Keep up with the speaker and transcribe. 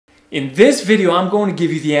In this video, I'm going to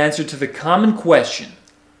give you the answer to the common question,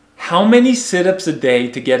 how many sit-ups a day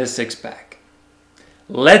to get a six-pack?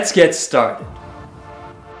 Let's get started.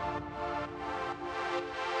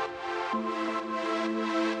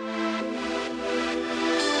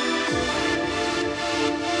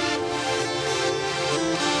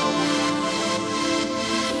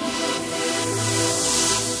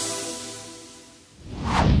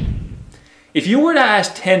 If you were to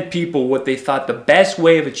ask 10 people what they thought the best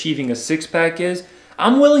way of achieving a six-pack is,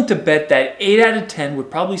 I'm willing to bet that 8 out of 10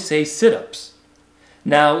 would probably say sit-ups.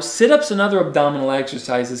 Now, sit-ups and other abdominal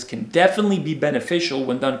exercises can definitely be beneficial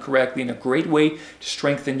when done correctly and a great way to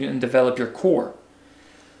strengthen and develop your core.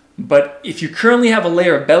 But if you currently have a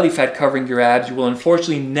layer of belly fat covering your abs, you will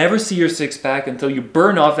unfortunately never see your six-pack until you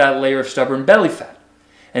burn off that layer of stubborn belly fat.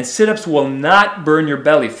 And sit-ups will not burn your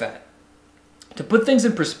belly fat. To put things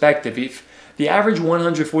in perspective, if the average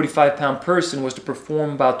 145-pound person was to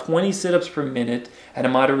perform about 20 sit-ups per minute at a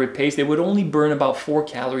moderate pace, they would only burn about 4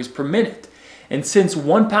 calories per minute. And since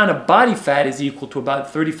 1 pound of body fat is equal to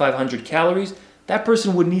about 3,500 calories, that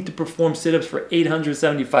person would need to perform sit-ups for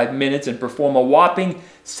 875 minutes and perform a whopping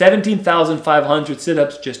 17,500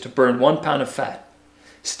 sit-ups just to burn 1 pound of fat.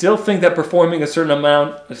 Still think that performing a certain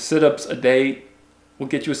amount of sit-ups a day will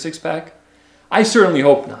get you a six-pack? I certainly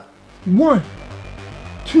hope not. 1,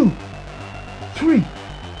 2, 3,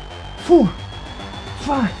 4,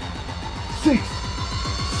 5, 6,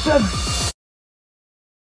 7.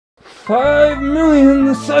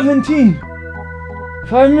 5,017,000.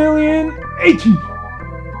 5,018,000.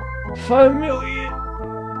 5,000,000.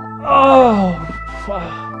 Oh,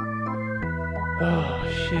 fuck. Oh,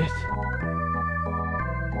 shit.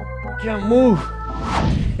 Can't move.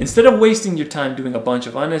 Instead of wasting your time doing a bunch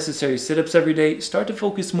of unnecessary sit-ups every day, start to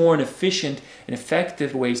focus more on efficient and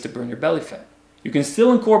effective ways to burn your belly fat. You can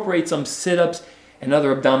still incorporate some sit-ups and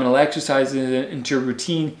other abdominal exercises into your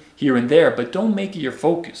routine here and there, but don't make it your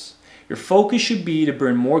focus. Your focus should be to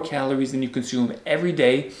burn more calories than you consume every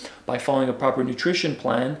day by following a proper nutrition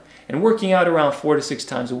plan and working out around 4 to 6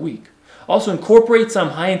 times a week. Also, incorporate some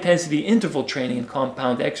high-intensity interval training and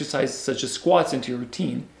compound exercises such as squats into your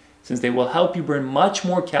routine, since they will help you burn much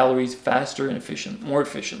more calories faster and more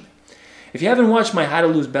efficiently. If you haven't watched my How to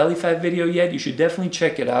Lose Belly Fat video yet, you should definitely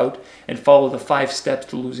check it out and follow the 5 steps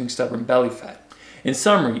to losing stubborn belly fat. In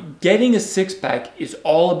summary, getting a six-pack is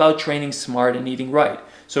all about training smart and eating right.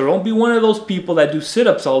 So don't be one of those people that do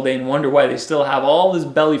sit-ups all day and wonder why they still have all this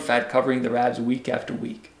belly fat covering their abs week after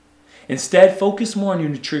week. Instead, focus more on your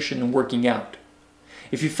nutrition and working out.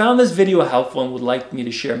 If you found this video helpful and would like me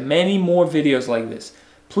to share many more videos like this,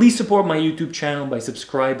 please support my YouTube channel by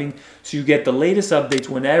subscribing so you get the latest updates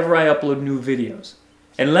whenever I upload new videos.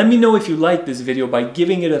 And let me know if you like this video by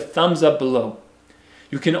giving it a thumbs up below.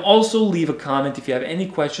 You can also leave a comment if you have any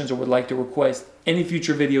questions or would like to request any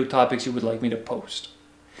future video topics you would like me to post.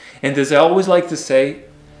 And as I always like to say,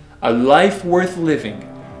 a life worth living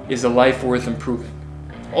is a life worth improving.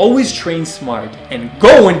 Always train smart and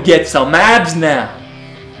go and get some abs now!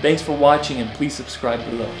 Thanks for watching and please subscribe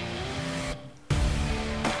below.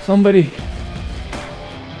 Somebody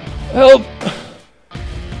help!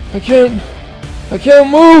 I can't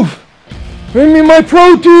move! Bring me my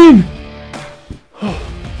protein!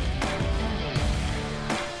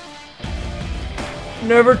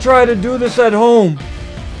 Never try to do this at home.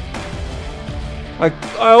 I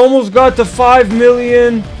almost got to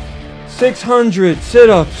 5,600,000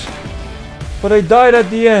 sit-ups, but I died at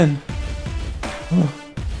the end.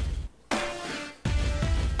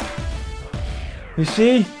 You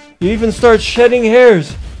see? You even start shedding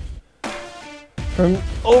hairs from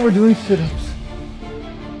overdoing sit-ups.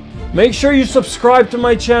 Make sure you subscribe to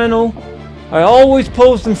my channel. I always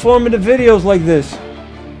post informative videos like this.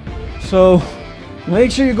 So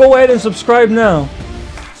make sure you go ahead and subscribe now.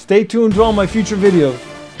 Stay tuned to all my future videos.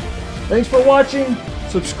 Thanks for watching.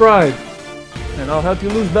 Subscribe. And I'll help you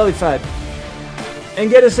lose belly fat.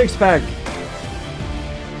 And get a six-pack.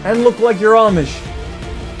 And look like you're Amish.